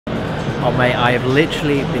Oh mate, I have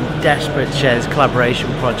literally been desperate to share this collaboration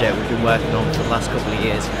project we've been working on for the last couple of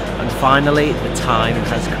years, and finally the time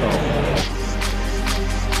has come.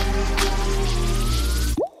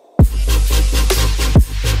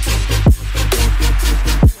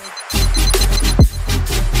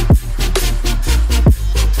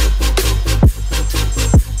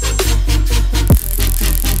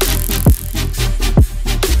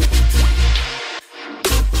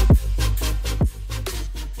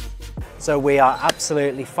 So we are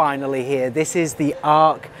absolutely finally here. This is the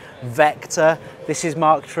Arc Vector. This is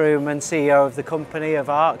Mark Truman, CEO of the company of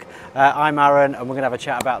Arc. I'm Aaron, and we're going to have a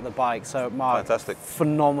chat about the bike. So Mark, fantastic,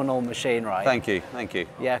 phenomenal machine, right? Thank you, thank you.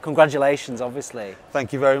 Yeah, congratulations, obviously.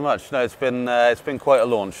 Thank you very much. No, it's been quite a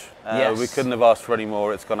launch. Yes. We couldn't have asked for any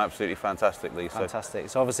more. It's gone absolutely fantastically. Fantastic.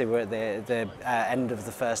 So obviously we're at the end of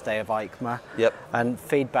the first day of EICMA. Yep. And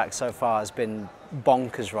feedback so far has been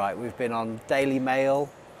bonkers, right? We've been on Daily Mail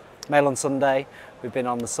on Sunday. We've been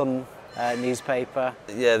on the Sun newspaper.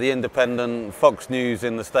 Yeah, the Independent, Fox News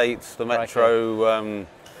in the States, the Metro.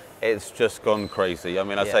 It's just gone crazy. I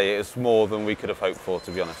mean, I say it's more than we could have hoped for,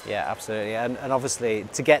 to be honest. Yeah, absolutely. And obviously,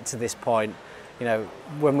 to get to this point, you know,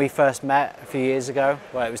 when we first met a few years ago,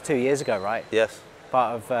 well, it was 2 years ago, right? Yes.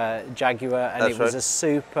 Part of Jaguar, and That's it was right. a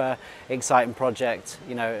super exciting project,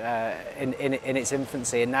 you know, in its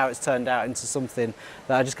infancy, and now it's turned out into something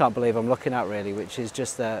that I just can't believe I'm looking at, really, which is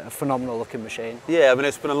just a phenomenal looking machine. Yeah, I mean,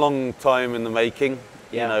 it's been a long time in the making.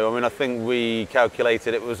 Yeah. You know, I mean, I think we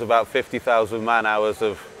calculated it was about 50,000 man hours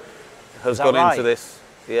has gone into this.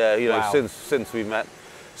 Yeah, you know, wow. since we met.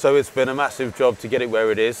 So it's been a massive job to get it where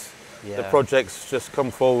it is. Yeah. The project's just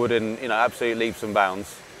come forward in, you know, absolute leaps and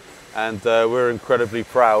bounds. And we're incredibly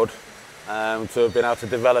proud to have been able to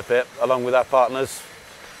develop it along with our partners,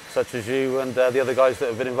 such as you and the other guys that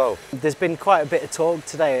have been involved. There's been quite a bit of talk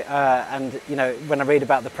today, and you know, when I read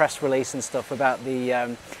about the press release and stuff about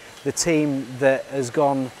the team that has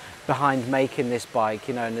gone behind making this bike,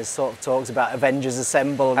 you know, and there's sort of talks about Avengers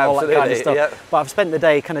Assemble and all that kind of stuff. Yeah. But I've spent the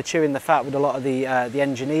day kind of chewing the fat with a lot of the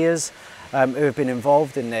engineers who have been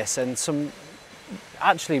involved in this, and some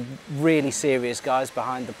actually really serious guys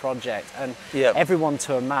behind the project, and everyone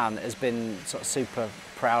to a man has been sort of super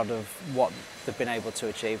proud of what they've been able to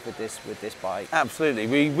achieve with this bike. Absolutely,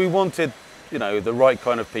 we wanted, you know, the right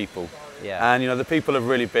kind of people. Yeah. And you know, the people have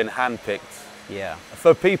really been handpicked. Yeah.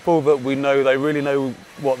 For people that we know, they really know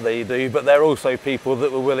what they do, but they're also people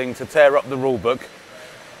that were willing to tear up the rule book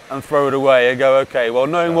and throw it away and go, okay, well,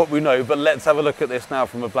 knowing what we know, but let's have a look at this now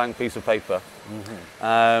from a blank piece of paper.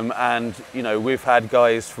 Mm-hmm. And you know, we've had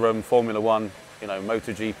guys from Formula One, you know,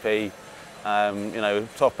 MotoGP, you know,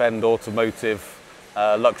 top-end automotive,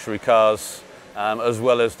 luxury cars, as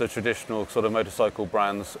well as the traditional sort of motorcycle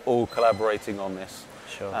brands, all collaborating on this.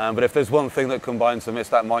 Sure. But if there's one thing that combines them, it's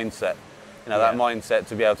that mindset. You know, that mindset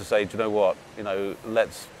to be able to say, do you know what, you know,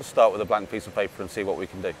 let's start with a blank piece of paper and see what we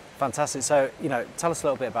can do. Fantastic. So, you know, tell us a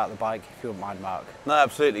little bit about the bike, if you wouldn't mind, Mark. No,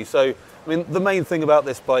 absolutely. So, I mean, the main thing about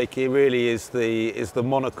this bike here really is the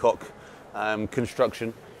monocoque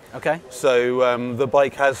construction. Okay. So the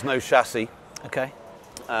bike has no chassis. Okay.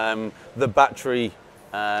 The battery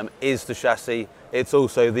is the chassis. It's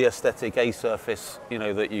also the aesthetic A-surface, you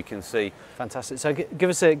know, that you can see. Fantastic. So give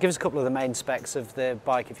us a couple of the main specs of the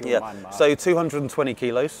bike, if you wouldn't mind, Mark. So 220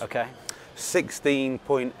 kilos. Okay.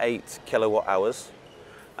 16.8 kilowatt hours,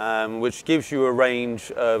 which gives you a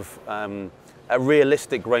range of a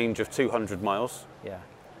realistic range of 200 miles. Yeah.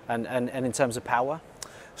 And in terms of power?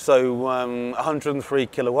 So 103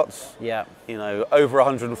 kilowatts. Yeah. You know, over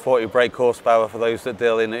 140 brake horsepower for those that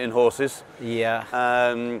deal in horses. Yeah.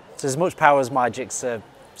 So as much power as my Gixxer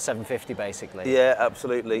 750, basically. Yeah,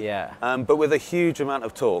 absolutely. Yeah. But with a huge amount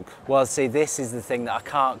of torque. Well, see, this is the thing that I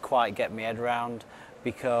can't quite get my head around,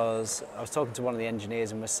 because I was talking to one of the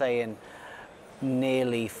engineers and we're saying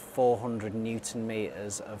nearly 400 Newton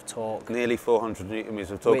meters of torque. Nearly 400 Newton meters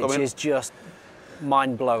of torque. Which is just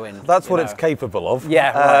mind-blowing. That's what it's capable of.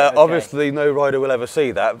 Yeah, right, okay. Obviously no rider will ever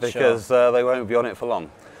see that because they won't be on it for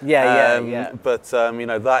long. Yeah. But you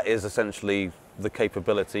know, that is essentially the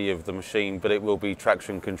capability of the machine, but it will be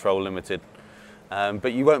traction control limited.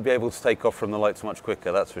 But you won't be able to take off from the lights much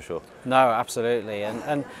quicker, that's for sure. No, absolutely.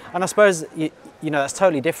 And I suppose you know, that's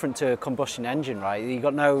totally different to a combustion engine, right? You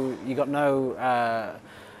got no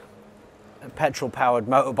petrol-powered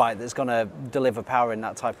motorbike that's going to deliver power in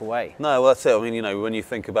that type of way. No, well, that's it. I mean, you know, when you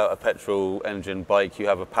think about a petrol engine bike, you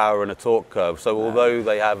have a power and a torque curve. So although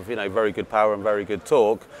they have, you know, very good power and very good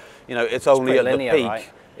torque, you know, it's only at linear, the peak. right?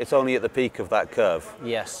 It's only at the peak of that curve.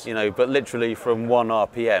 Yes. You know, but literally from 1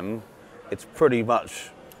 RPM, it's pretty much,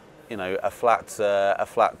 you know, a flat.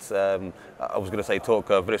 I was going to say torque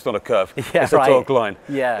curve, but it's not a curve. Yeah, it's a torque line.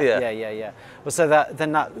 Yeah. Well, so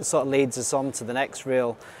that sort of leads us on to the next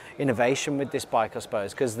real innovation with this bike, I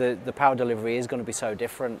suppose, because the power delivery is going to be so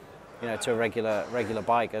different, you know, to a regular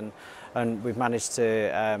bike, and we've managed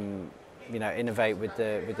to you know, innovate with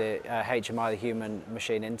the HMI, the human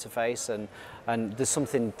machine interface, and there's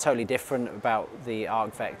something totally different about the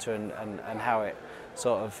arc vector and how it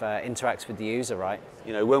sort of interacts with the user, right?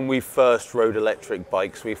 You know, when we first rode electric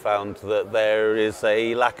bikes, we found that there is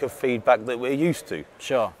a lack of feedback that we're used to.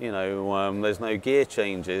 Sure. You know, there's no gear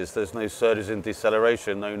changes, there's no surges in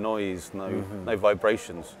deceleration, no noise, no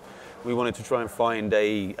vibrations. We wanted to try and find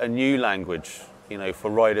a new language, you know, for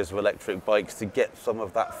riders of electric bikes to get some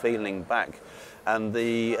of that feeling back. And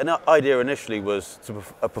the idea initially was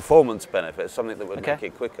a performance benefit, something that would make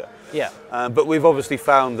it quicker. Yeah. But we've obviously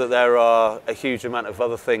found that there are a huge amount of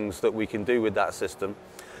other things that we can do with that system.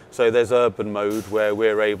 So there's urban mode where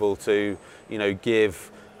we're able to, you know,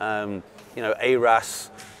 give, you know, ARAS,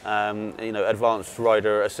 you know, advanced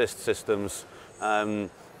rider assist systems,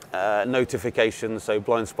 notifications, so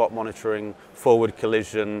blind spot monitoring, forward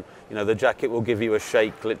collision. You know, the jacket will give you a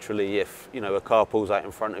shake literally if, you know, a car pulls out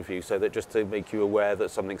in front of you, so that just to make you aware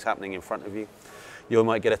that something's happening in front of you. You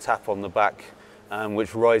might get a tap on the back,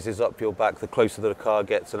 which rises up your back the closer the car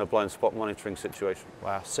gets in a blind spot monitoring situation.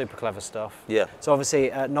 Wow, super clever stuff. Yeah. So obviously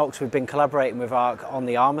at Knox we've been collaborating with ARC on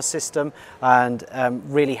the armour system and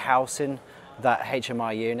really housing that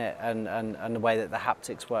HMI unit and the way that the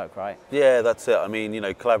haptics work, right? Yeah, that's it. I mean, you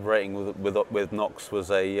know, collaborating with Knox was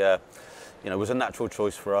a you know, was a natural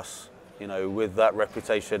choice for us. You know, with that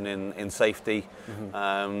reputation in safety,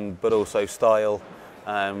 but also style.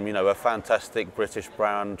 You know, a fantastic British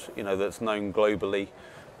brand. You know, that's known globally.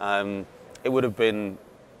 It would have been,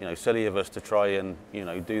 you know, silly of us to try and, you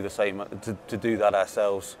know, do the same, to do that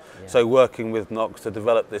ourselves. Yeah. So working with Knox to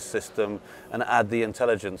develop this system and add the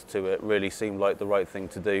intelligence to it really seemed like the right thing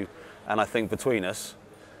to do. And I think between us,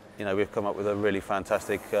 you know, we've come up with a really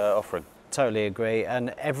fantastic offering. Totally agree.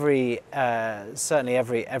 And certainly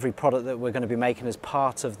every product that we're going to be making as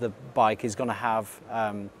part of the bike is going to have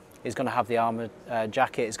the armour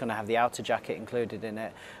jacket, it's going to have the outer jacket included in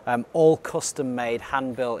it. All custom made,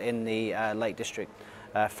 hand built in the Lake District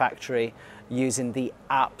factory, using the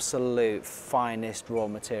absolute finest raw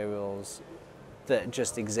materials that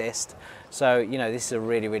just exist. So, you know, this is a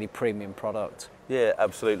really, really premium product. Yeah,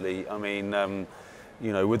 absolutely. I mean,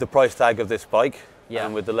 you know, with the price tag of this bike,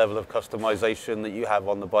 and with the level of customization that you have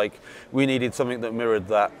on the bike, we needed something that mirrored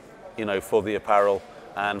that, you know, for the apparel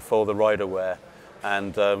and for the rider wear.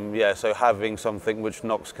 And yeah, so having something which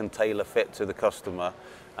Knox can tailor fit to the customer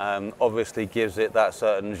obviously gives it that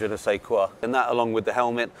certain je ne sais quoi. And that, along with the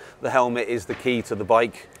helmet is the key to the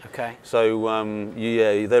bike. Okay. So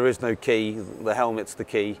yeah, there is no key, the helmet's the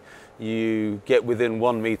key. You get within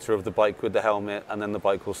 1 meter of the bike with the helmet and then the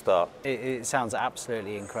bike will start. It sounds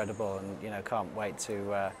absolutely incredible, and, you know, can't wait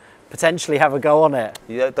to potentially have a go on it.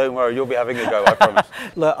 Yeah, don't worry, you'll be having a go, I promise.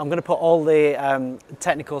 Look, I'm going to put all the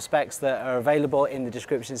technical specs that are available in the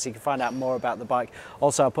description so you can find out more about the bike.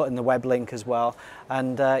 Also, I'll put in the web link as well.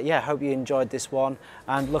 And yeah, hope you enjoyed this one,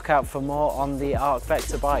 and look out for more on the Arc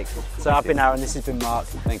Vector bike. So I've been Aaron, this has been Mark.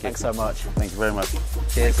 Thank you. Thanks so much. Thank you very much.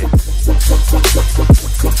 Cheers.